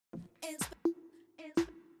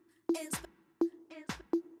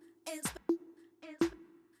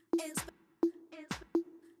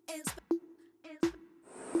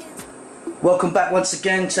Welcome back once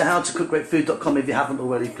again to howtocookgreatfood.com. If you haven't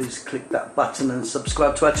already, please click that button and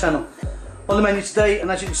subscribe to our channel. On the menu today, and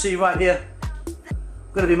as you can see right here,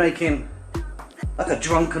 I'm going to be making like a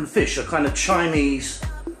drunken fish, a kind of Chinese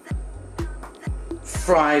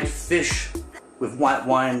fried fish with white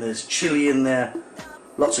wine. There's chili in there,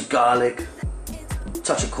 lots of garlic,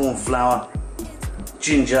 touch of corn flour,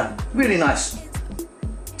 ginger, really nice.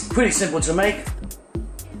 Pretty simple to make,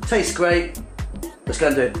 tastes great. Let's go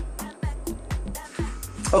and do it.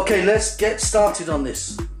 Okay, let's get started on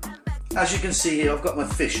this. As you can see here, I've got my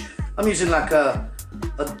fish. I'm using like a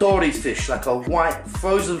dory fish, like a white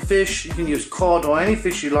frozen fish. You can use cod or any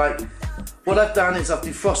fish you like. What I've done is I've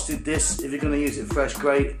defrosted this. If you're going to use it fresh,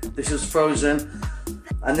 great. This is frozen.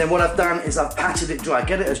 And then what I've done is I've patted it dry.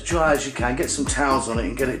 Get it as dry as you can. Get some towels on it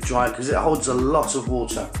and get it dry because it holds a lot of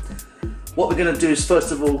water. What we're going to do is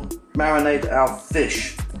first of all marinate our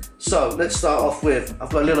fish. So let's start off with,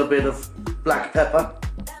 I've got a little bit of black pepper.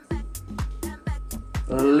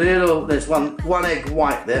 There's one egg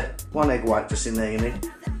white there. One egg white just in there you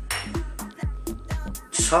need.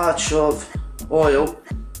 Touch of oil.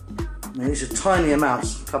 I mean, these are tiny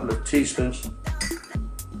amounts, a couple of teaspoons.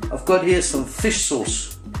 I've got here some fish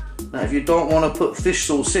sauce. Now if you don't want to put fish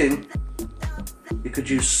sauce in, you could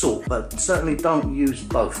use salt, but certainly don't use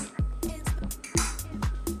both.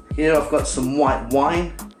 Here I've got some white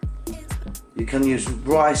wine. You can use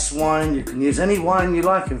rice wine, you can use any wine you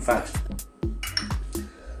like in fact.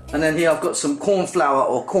 And then here I've got some corn flour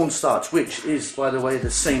or cornstarch, which is, by the way,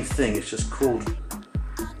 the same thing. It's just called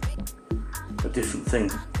a different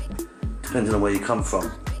thing, depending on where you come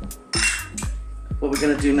from. What we're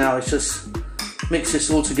going to do now is just mix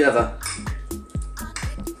this all together.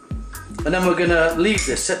 And then we're going to leave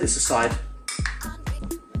this, set this aside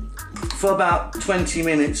for about 20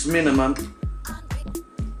 minutes minimum.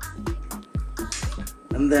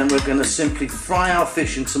 And then we're going to simply fry our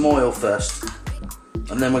fish in some oil first.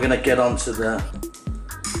 And then we're going to get on to the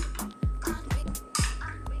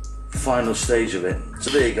final stage of it. So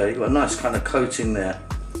there you go, you've got a nice kind of coating there.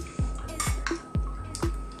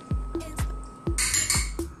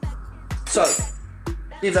 So,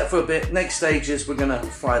 leave that for a bit. Next stage is we're going to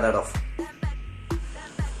fry that off.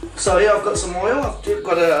 So here I've got some oil. I've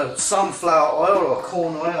got a sunflower oil or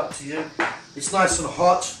corn oil, up to you. It's nice and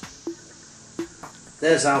hot.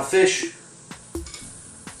 There's our fish.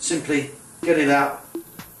 Simply get it out.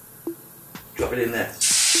 Drop it in there.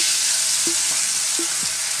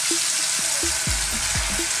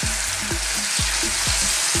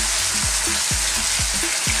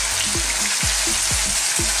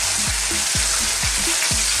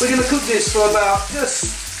 We're going to cook this for about just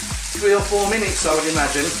 3 or 4 minutes, I would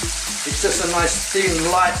imagine. It's just a nice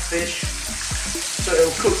thin, light fish, so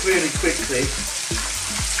it'll cook really quickly.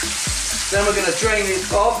 Then we're going to drain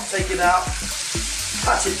it off, take it out,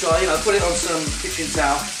 pat it dry, put it on some kitchen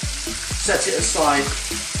towel. Set it aside.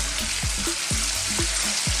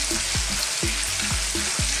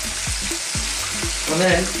 And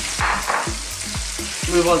then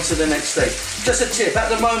move on to the next stage. Just a tip, at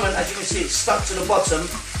the moment, as you can see, it's stuck to the bottom.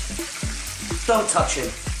 Don't touch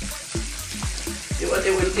it.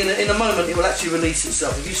 In a moment, it will actually release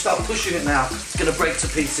itself. If you start pushing it now, it's going to break to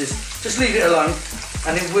pieces. Just leave it alone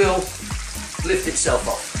and it will lift itself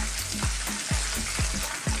off.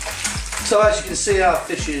 So as you can see, our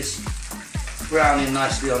fish is browning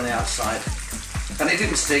nicely on the outside, and it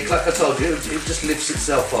didn't stick, like I told you, it just lifts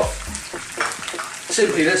itself off.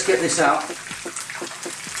 Simply, let's get this out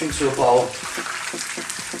into a bowl.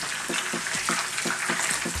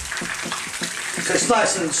 So it's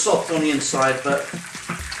nice and soft on the inside, but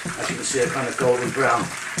as you can see, a kind of golden brown.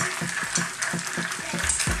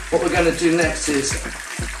 What we're going to do next is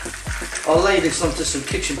I'll lay this onto some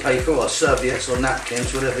kitchen paper or serviettes or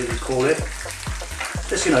napkins, whatever you call it.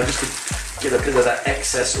 Just just to get a bit of that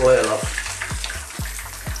excess oil off.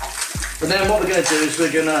 And then what we're going to do is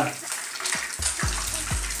we're going to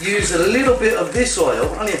use a little bit of this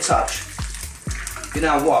oil, only a touch, in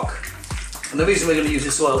our wok. And the reason we're going to use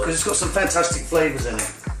this oil because it's got some fantastic flavours in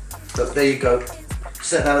it. Look, there you go.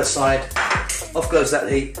 Set that aside. Off goes that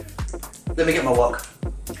heat. Let me get my wok.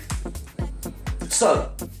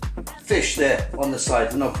 So, fish there on the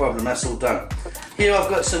side, no problem, that's all done. Here I've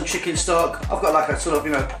got some chicken stock. I've got like a sort of,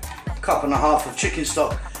 cup and a half of chicken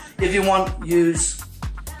stock. If you want, use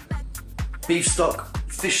beef stock,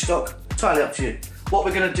 fish stock, entirely up to you. What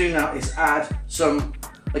we're going to do now is add some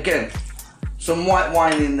white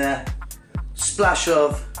wine in there, splash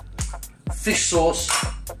of fish sauce,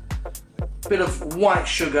 bit of white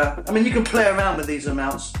sugar. I mean, you can play around with these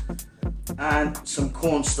amounts. And some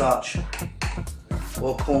cornstarch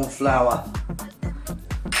or corn flour.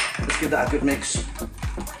 Let's give that a good mix.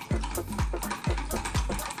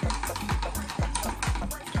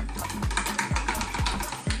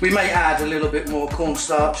 We may add a little bit more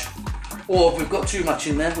cornstarch, or if we've got too much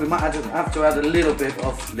in there, we might have to add a little bit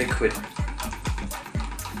of liquid.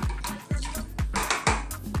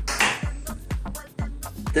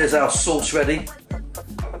 There's our sauce ready.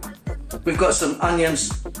 We've got some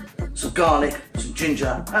onions, some garlic, some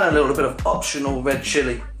ginger, and a little bit of optional red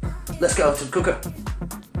chilli. Let's go to the cooker.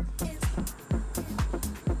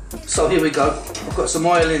 So here we go. I've got some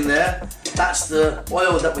oil in there. That's the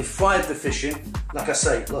oil that we fried the fish in. Like I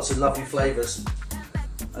say, lots of lovely flavours.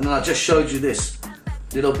 And then I just showed you this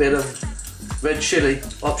little bit of red chilli,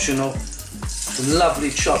 optional. Some lovely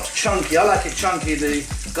chopped, chunky. I like it chunky, the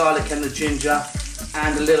garlic and the ginger,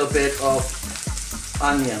 and a little bit of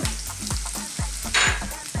onion.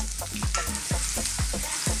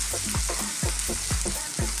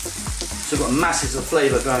 So we've got masses of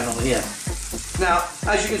flavour going on here. Now,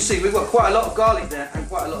 as you can see, we've got quite a lot of garlic there and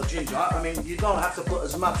quite a lot of ginger. I mean, you don't have to put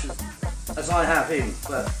as much as I have in,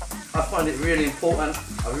 but I find it really important.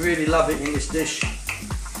 I really love it in this dish.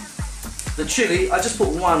 The chilli, I just put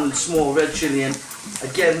one small red chilli in.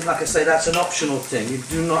 Again, like I say, that's an optional thing. You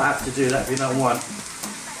do not have to do that if you don't want.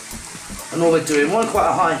 And all we're doing, we're on quite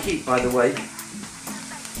a high heat, by the way.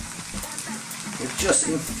 We're just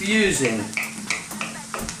infusing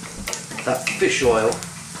that fish oil,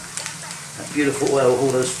 that beautiful oil,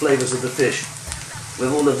 all those flavours of the fish,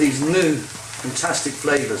 with all of these new fantastic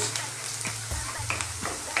flavours.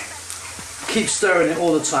 Keep stirring it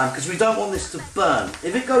all the time, because we don't want this to burn.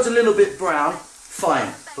 If it goes a little bit brown,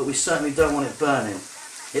 fine, but we certainly don't want it burning.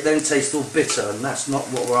 It then tastes all bitter, and that's not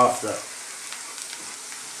what we're after.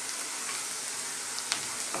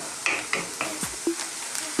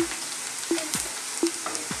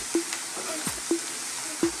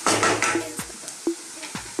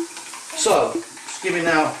 So, just give me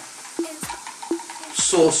now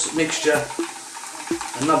sauce mixture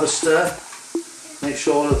another stir. Make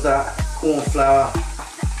sure all of that corn flour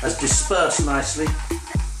has dispersed nicely.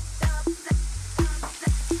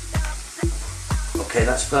 Okay,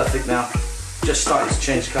 that's perfect now. Just starting to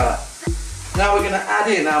change colour. Now we're going to add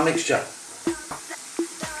in our mixture.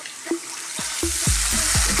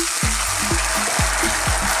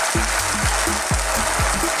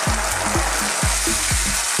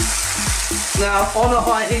 Now, on a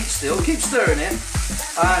high heat still, keep stirring it,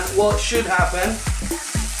 and what should happen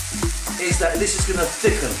is that this is going to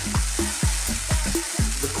thicken.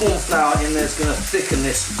 The corn flour in there is going to thicken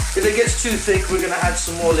this. If it gets too thick, we're going to add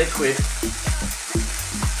some more liquid.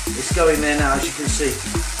 It's going there now, as you can see.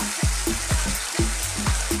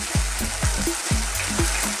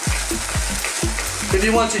 If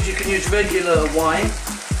you wanted, you can use regular wine,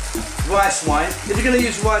 rice wine. If you're going to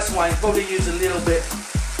use rice wine, probably use a little bit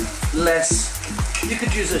less. You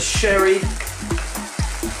could use a sherry.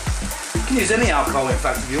 You can use any alcohol, in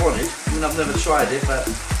fact, if you wanted. I mean, I've never tried it, but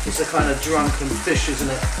it's a kind of drunken fish, isn't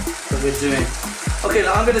it, that we're doing. Okay,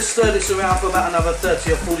 now I'm going to stir this around for about another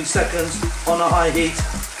 30 or 40 seconds on a high heat.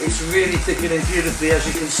 It's really thickening beautifully, as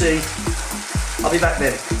you can see. I'll be back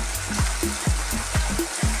then.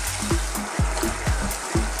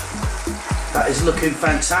 That is looking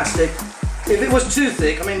fantastic. If it was too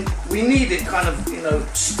thick, I mean, we need it kind of, you know,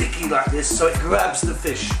 sticky like this so it grabs the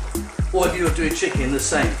fish. Or if you were doing chicken, the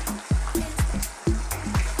same.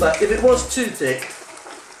 But if it was too thick,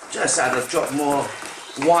 just add a drop more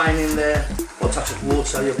wine in there, or a touch of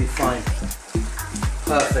water, you'll be fine.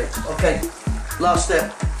 Perfect. Okay, last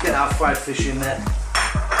step, get our fried fish in there.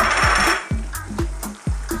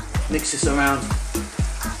 Mix this around.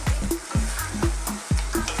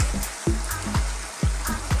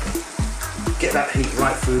 Get that heat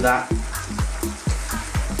right through that.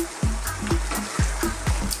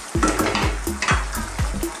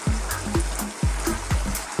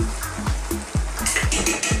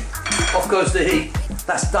 Off goes the heat.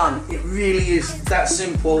 That's done. It really is that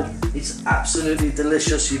simple. It's absolutely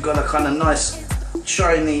delicious. You've got a kind of nice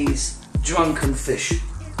Chinese drunken fish.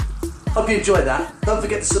 Hope you enjoyed that. Don't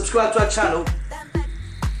forget to subscribe to our channel.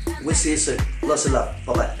 We'll see you soon. Lots of love.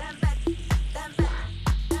 Bye bye.